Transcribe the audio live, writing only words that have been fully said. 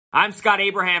I'm Scott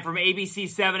Abraham from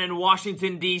ABC7 in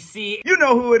Washington, D.C. You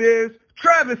know who it is.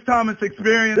 Travis Thomas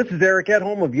Experience. This is Eric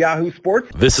Edholm of Yahoo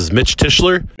Sports. This is Mitch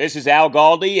Tischler. This is Al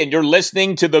Galdi, and you're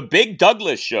listening to The Big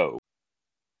Douglas Show.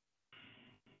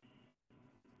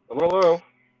 Hello.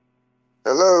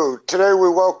 Hello. Today we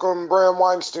welcome Bram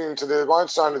Weinstein to the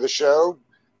Weinstein of the show.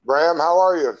 Bram, how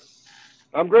are you?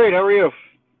 I'm great. How are you?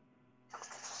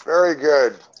 Very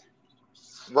good.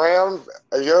 Bram,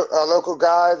 a local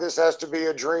guy, this has to be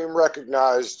a dream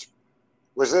recognized.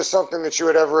 Was this something that you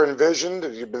had ever envisioned?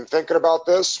 Have you been thinking about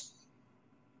this?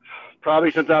 Probably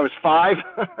since I was 5.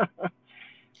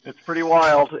 It's pretty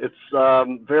wild.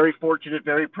 It's very fortunate,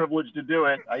 very privileged to do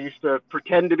it. I used to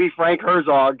pretend to be Frank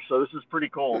Herzog, so this is pretty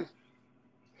cool.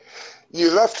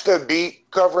 You left the beat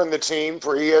covering the team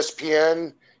for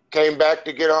ESPN, came back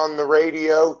to get on the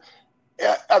radio.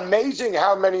 Amazing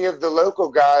how many of the local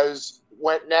guys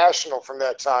went national from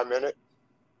that time, isn't it?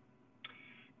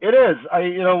 It is.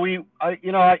 I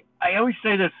always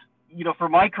say this, for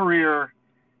my career,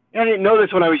 I didn't know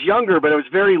this when I was younger, but I was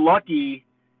very lucky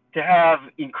to have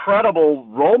incredible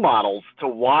role models to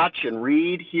watch and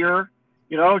read here.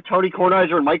 Tony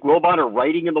Kornheiser and Mike Wilbon are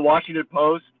writing in the Washington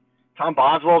Post. Tom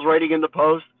Boswell's writing in the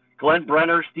Post. Glenn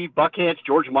Brenner, Steve Buckhantz,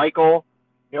 George Michael,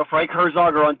 Frank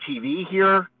Herzog are on TV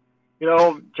here.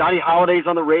 Johnny Holiday's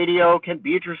on the radio. Ken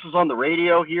Beatrice was on the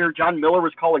radio here. John Miller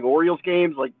was calling Orioles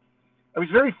games. I was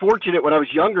very fortunate when I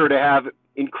was younger to have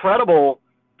incredible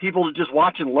people to just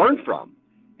watch and learn from.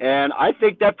 And I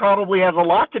think that probably has a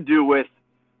lot to do with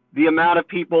the amount of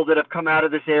people that have come out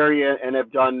of this area and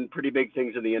have done pretty big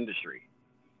things in the industry.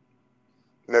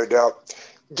 No doubt.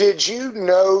 Did you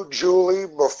know Julie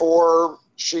before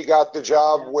she got the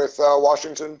job with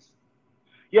Washington?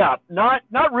 Yeah, not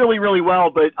really, really well,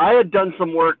 but I had done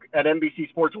some work at NBC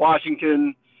Sports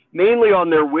Washington, mainly on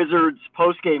their Wizards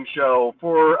postgame show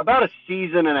for about a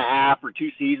season and a half or 2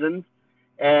 seasons.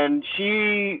 And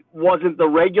she wasn't the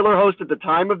regular host at the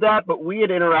time of that, but we had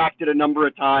interacted a number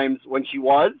of times when she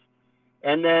was.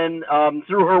 And then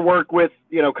through her work with,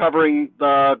 covering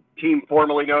the team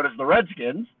formerly known as the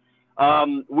Redskins,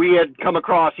 we had come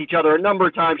across each other a number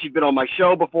of times. She'd been on my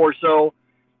show before, so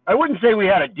I wouldn't say we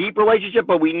had a deep relationship,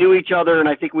 but we knew each other, and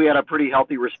I think we had a pretty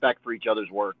healthy respect for each other's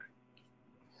work.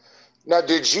 Now,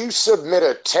 did you submit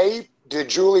a tape? Did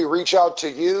Julie reach out to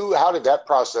you? How did that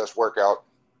process work out?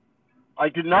 I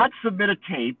did not submit a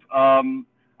tape. I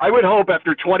would hope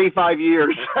after 25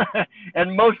 years,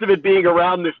 and most of it being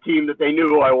around this team, that they knew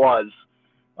who I was.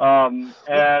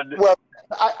 Well,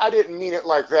 I didn't mean it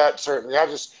like that, certainly.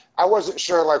 I wasn't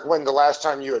sure, when the last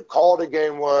time you had called a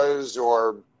game was,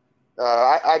 or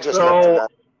I just left it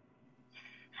out.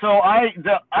 So I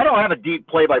don't have a deep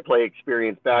play-by-play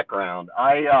experience background.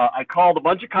 I called a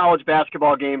bunch of college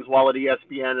basketball games while at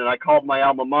ESPN, and I called my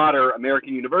alma mater,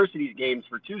 American University's games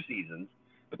for 2 seasons.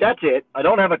 But that's it. I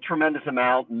don't have a tremendous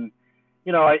amount, and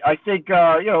I think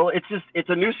it's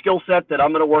a new skill set that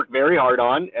I'm going to work very hard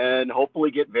on and hopefully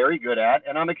get very good at,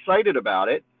 and I'm excited about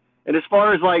it. And as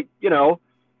far as I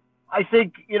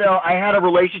think, I had a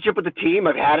relationship with the team.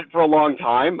 I've had it for a long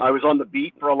time. I was on the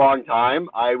beat for a long time.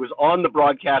 I was on the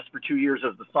broadcast for 2 years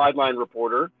as the sideline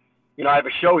reporter. I have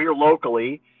a show here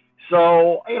locally.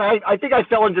 So, I think I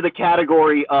fell into the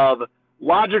category of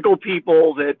logical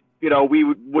people that, we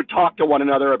would talk to one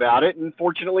another about it. And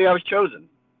fortunately, I was chosen.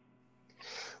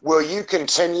 Will you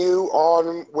continue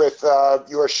on with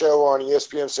your show on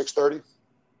ESPN 630?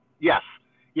 Yes.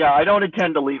 Yeah, I don't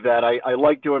intend to leave that. I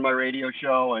like doing my radio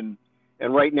show, and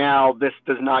right now this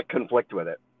does not conflict with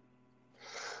it.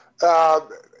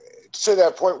 To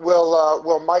that point,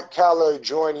 will Mike Callow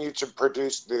join you to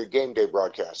produce the game day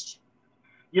broadcasts?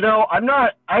 I'm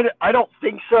not. I don't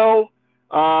think so.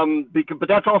 But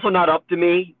that's also not up to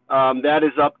me. That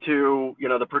is up to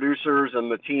the producers and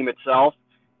the team itself.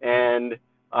 And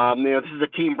this is a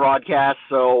team broadcast,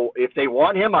 so if they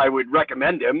want him, I would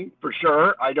recommend him for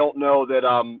sure. I don't know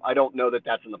that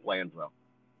that's in the plans though.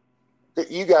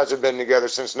 You guys have been together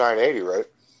since 980, right?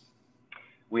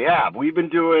 We have. We've been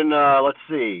doing. Let's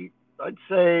see. I'd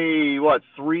say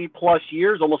 3+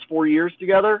 years, almost 4 years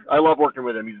together. I love working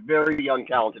with him. He's a very young,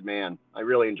 talented man. I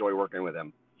really enjoy working with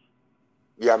him.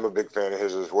 Yeah, I'm a big fan of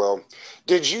his as well.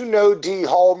 Did you know D.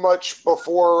 Hall much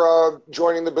before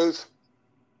joining the booth?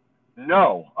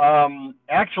 No.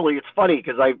 Actually, it's funny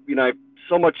because I have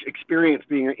so much experience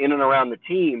being in and around the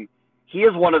team. He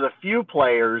is one of the few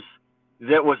players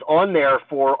that was on there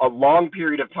for a long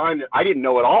period of time that I didn't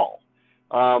know at all.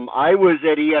 I was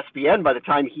at ESPN by the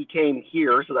time he came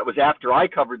here, so that was after I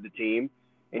covered the team,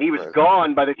 and he was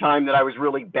gone by the time that I was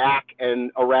really back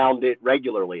and around it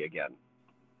regularly again.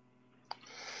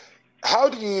 How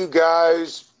do you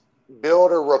guys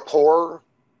build a rapport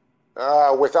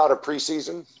without a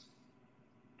preseason?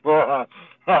 Well,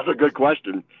 that's a good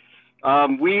question.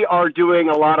 We are doing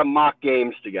a lot of mock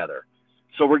games together.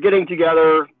 So we're getting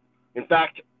together. In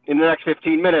fact, in the next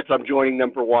 15 minutes, I'm joining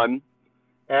them for one.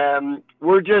 And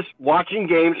we're just watching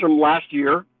games from last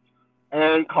year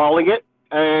and calling it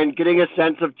and getting a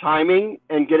sense of timing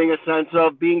and getting a sense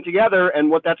of being together and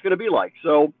what that's going to be like.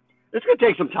 So it's going to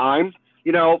take some time.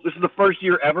 You know, this is the first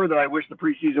year ever that I wish the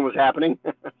preseason was happening,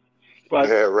 but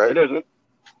Yeah, right. It isn't.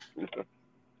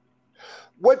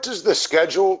 What does the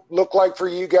schedule look like for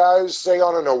you guys, say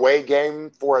on an away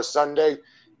game for a Sunday,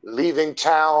 leaving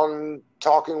town,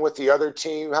 talking with the other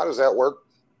team? How does that work?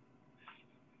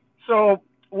 So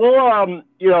we'll,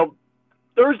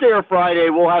 Thursday or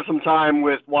Friday, we'll have some time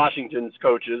with Washington's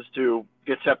coaches to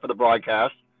get set for the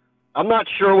broadcast. I'm not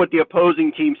sure what the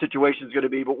opposing team situation is going to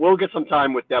be, but we'll get some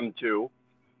time with them too,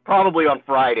 probably on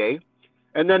Friday.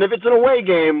 And then if it's an away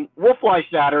game, we'll fly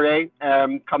Saturday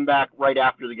and come back right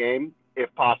after the game,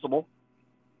 if possible.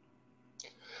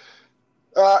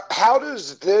 How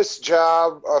does this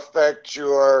job affect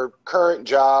your current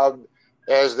job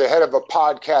as the head of a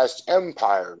podcast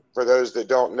empire? For those that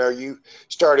don't know, you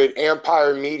started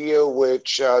Empire Media,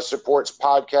 which supports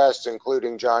podcasts,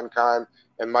 including John Keim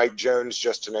and Mike Jones,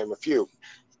 just to name a few.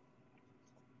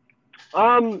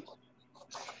 I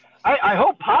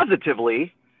hope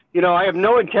positively. You know, I have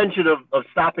no intention of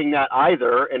stopping that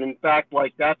either. And in fact,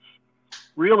 like that's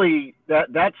really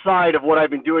that side of what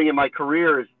I've been doing in my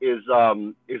career is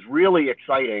really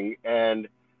exciting. And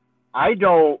I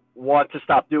don't want to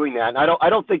stop doing that. And I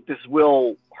don't think this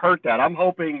will hurt that. I'm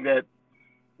hoping that,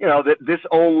 you know, that this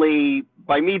only,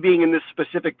 by me being in this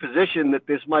specific position, that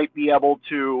this might be able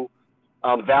to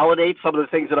validate some of the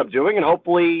things that I'm doing and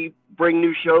hopefully bring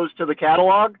new shows to the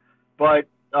catalog. But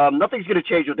nothing's going to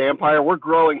change with Empire. We're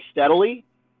growing steadily,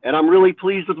 and I'm really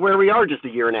pleased with where we are just a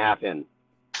year and a half in.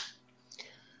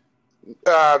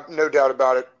 No doubt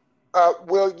about it.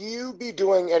 Will you be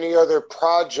doing any other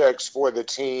projects for the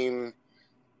team,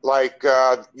 like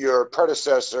your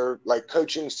predecessor, like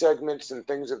coaching segments and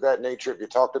things of that nature? Have you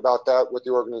talked about that with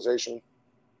the organization?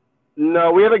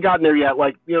 No, we haven't gotten there yet.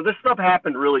 Like, you know, this stuff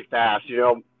happened really fast. You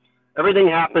know, everything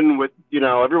happened with, you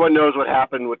know, everyone knows what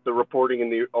happened with the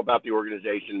reporting about the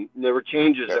organization. There were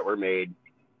changes that were made.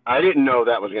 I didn't know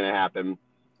that was going to happen.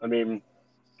 I mean,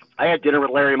 I had dinner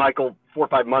with Larry Michael 4 or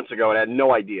 5 months ago and I had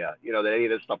no idea, you know, that any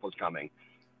of this stuff was coming.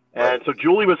 And so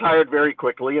Julie was hired very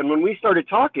quickly. And when we started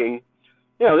talking,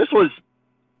 you know, this was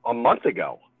a month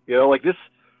ago, you know, like this,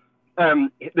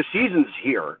 the season's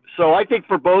here. So I think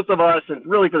for both of us and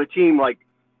really for the team, like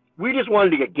we just wanted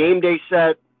to get game day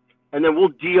set, and then we'll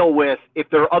deal with if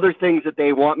there are other things that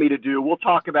they want me to do. We'll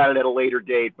talk about it at a later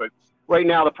date. But right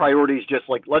now the priority is just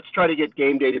like, let's try to get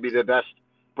game day to be the best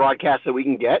broadcast that we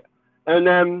can get. And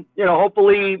then, you know,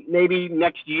 hopefully maybe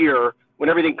next year when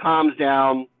everything calms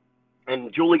down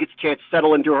and Julie gets a chance to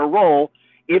settle into her role,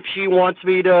 if she wants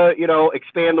me to, you know,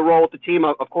 expand the role with the team,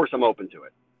 of course I'm open to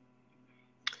it.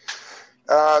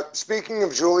 Speaking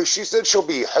of Julie, she said she'll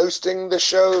be hosting the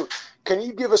show. Can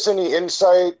you give us any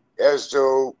insight as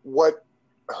to what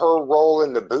her role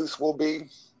in the booth will be?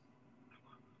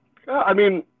 I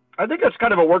mean, I think that's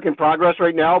kind of a work in progress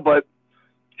right now, but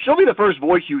she'll be the first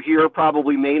voice you hear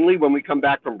probably mainly when we come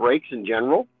back from breaks in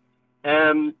general.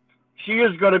 And she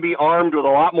is going to be armed with a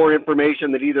lot more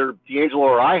information than either D'Angelo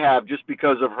or I have just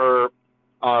because of her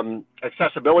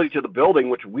accessibility to the building,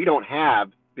 which we don't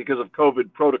have because of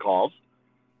COVID protocols.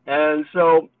 And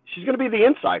so she's going to be the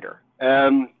insider.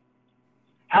 And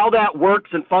how that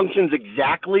works and functions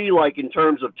exactly, like in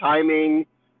terms of timing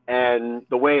and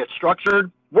the way it's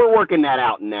structured, we're working that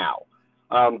out now.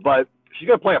 But she's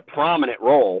going to play a prominent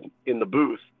role in the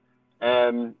booth.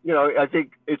 And, you know, I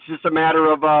think it's just a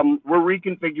matter of we're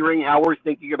reconfiguring how we're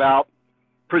thinking about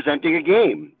presenting a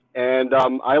game. And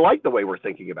I like the way we're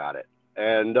thinking about it.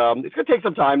 And it's going to take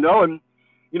some time, though. And,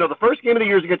 you know, the first game of the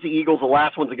year is against the Eagles. The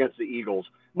last one's against the Eagles.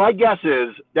 My guess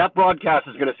is that broadcast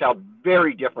is going to sound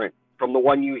very different from the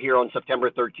one you hear on September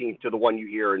 13th to the one you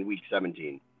hear in Week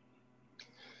 17.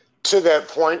 To that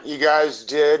point, you guys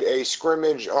did a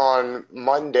scrimmage on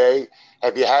Monday.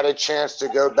 Have you had a chance to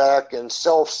go back and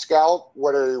self-scout?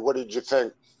 What did you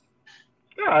think?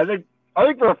 Yeah, I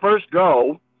think for a first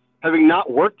go, having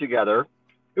not worked together,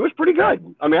 it was pretty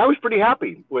good. I mean, I was pretty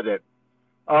happy with it.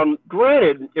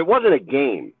 Granted, it wasn't a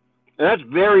game, and that's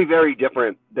very, very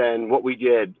different than what we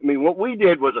did. I mean, what we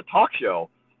did was a talk show,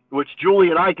 which Julie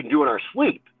and I can do in our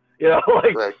sleep. You know,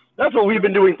 like right. That's what we've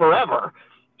been doing forever.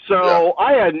 So yeah.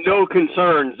 I had no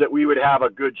concerns that we would have a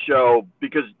good show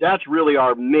because that's really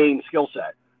our main skill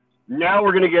set. Now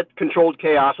we're going to get controlled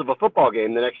chaos of a football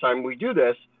game the next time we do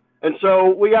this. And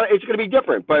so it's going to be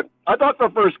different. But I thought for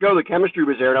first go, the chemistry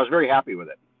was there, and I was very happy with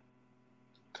it.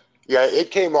 Yeah,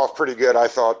 it came off pretty good, I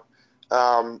thought.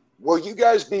 Will you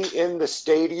guys be in the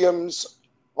stadiums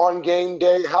on game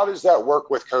day? How does that work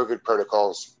with COVID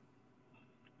protocols?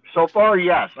 So far,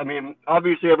 yes. I mean,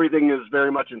 obviously everything is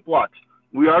very much in flux.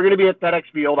 We are going to be at FedEx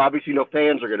Field. Obviously, no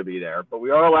fans are going to be there, but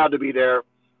we are allowed to be there.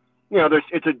 Not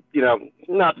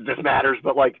that this matters,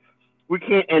 but like we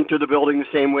can't enter the building the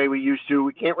same way we used to.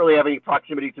 We can't really have any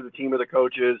proximity to the team or the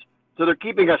coaches. So they're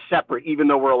keeping us separate, even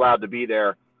though we're allowed to be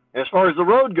there. And as far as the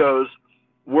road goes,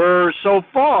 we're so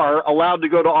far allowed to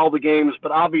go to all the games,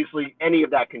 but obviously any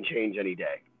of that can change any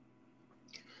day.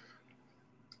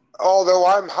 Although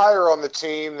I'm higher on the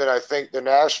team than I think the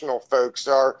national folks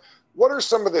are, what are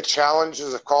some of the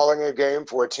challenges of calling a game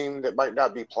for a team that might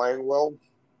not be playing well?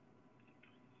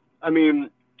 I mean,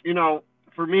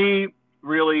 for me,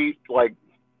 really, like,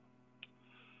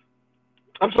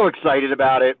 I'm so excited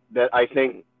about it that I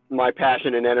think my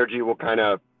passion and energy will kind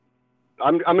of,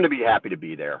 I'm going to be happy to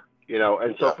be there,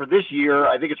 And so for this year,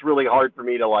 I think it's really hard for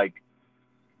me to, like,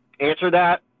 answer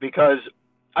that because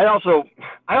I also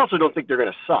don't think they're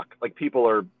going to suck. Like people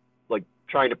are like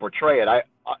trying to portray it.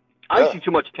 I see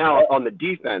too much talent on the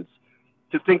defense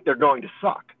to think they're going to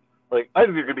suck. Like I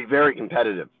think they're going to be very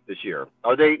competitive this year.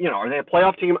 Are they a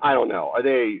playoff team? I don't know. Are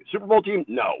they a Super Bowl team?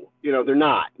 No. They're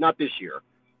not this year.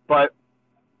 But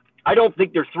I don't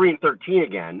think they're 3-13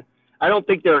 again. I don't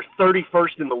think they're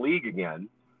 31st in the league again.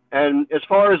 And as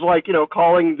far as like,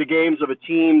 calling the games of a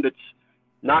team that's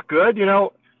not good,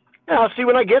 I'll see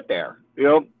when I get there.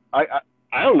 I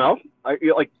don't know.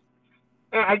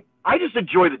 I just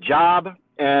enjoy the job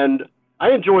and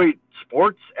I enjoy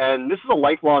sports and this is a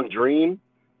lifelong dream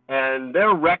and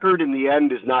their record in the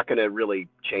end is not going to really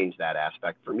change that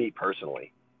aspect for me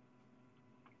personally.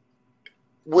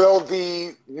 Will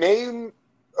the name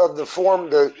of the form,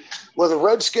 will the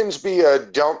Redskins be a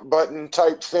dump button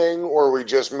type thing or we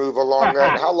just move along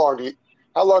that? How long do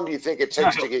you think it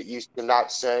takes to get used to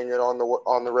not saying it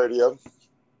on the radio?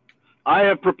 I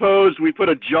have proposed we put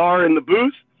a jar in the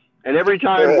booth, and every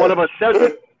time one of us says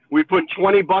it, we put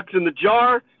 $20 in the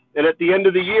jar, and at the end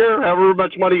of the year, however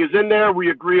much money is in there, we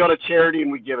agree on a charity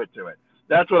and we give it to it.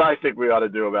 That's what I think we ought to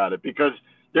do about it, because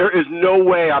there is no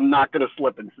way I'm not going to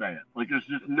slip and say it. Like, there's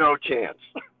just no chance.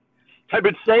 I've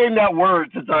been saying that word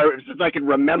since I can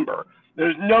remember.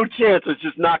 There's no chance it's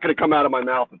just not going to come out of my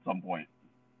mouth at some point.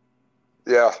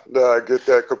 Yeah, no, I get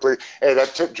that completely. Hey,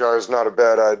 that tip jar is not a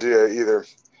bad idea either.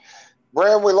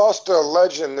 Bram, we lost a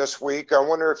legend this week. I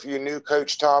wonder if you knew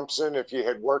Coach Thompson, if you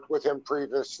had worked with him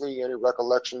previously, any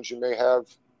recollections you may have?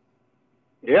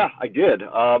 Yeah, I did.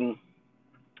 I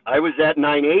was at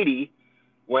 980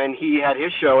 when he had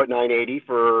his show at 980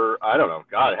 for, I don't know,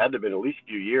 God, it had to have been at least a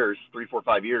few years, 3, 4,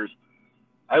 5 years.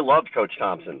 I loved Coach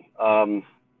Thompson.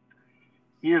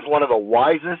 He is one of the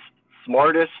wisest,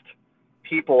 smartest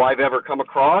people I've ever come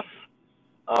across.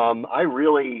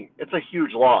 It's a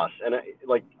huge loss. And I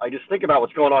just think about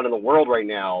what's going on in the world right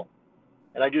now.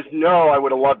 And I just know I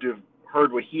would have loved to have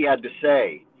heard what he had to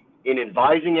say in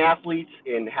advising athletes,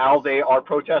 in how they are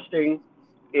protesting,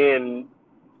 in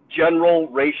general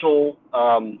racial,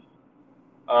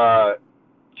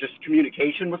 just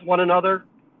communication with one another.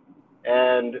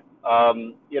 And,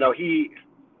 I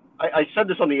said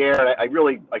this on the air, and I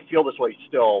feel this way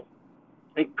still.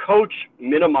 I think coach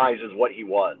minimizes what he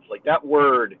was. Like that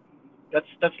word,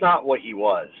 that's not what he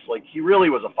was. Like he really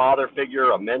was a father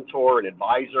figure, a mentor, an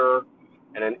advisor,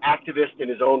 and an activist in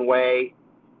his own way,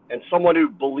 and someone who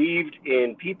believed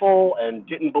in people and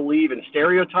didn't believe in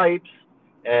stereotypes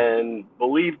and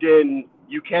believed in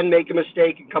you can make a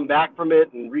mistake and come back from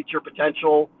it and reach your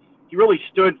potential. He really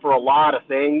stood for a lot of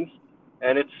things.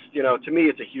 And it's, to me,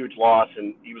 it's a huge loss.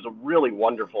 And he was a really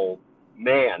wonderful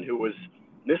man who was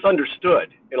misunderstood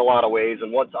in a lot of ways.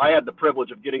 And once I had the privilege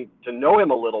of getting to know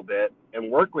him a little bit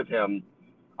and work with him,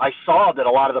 I saw that a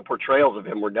lot of the portrayals of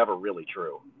him were never really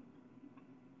true.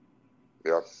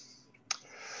 Yeah.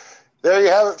 There you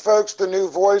have it, folks. The new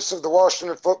voice of the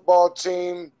Washington football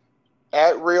team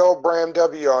at Real Bram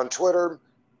W on Twitter.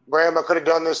 Bram, I could have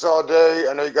done this all day.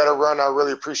 I know you got to run. I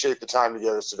really appreciate the time to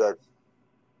get us today.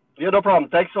 Yeah, no problem.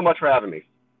 Thanks so much for having me.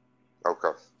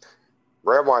 Okay.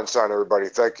 Bram Weinstein, everybody.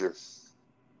 Thank you.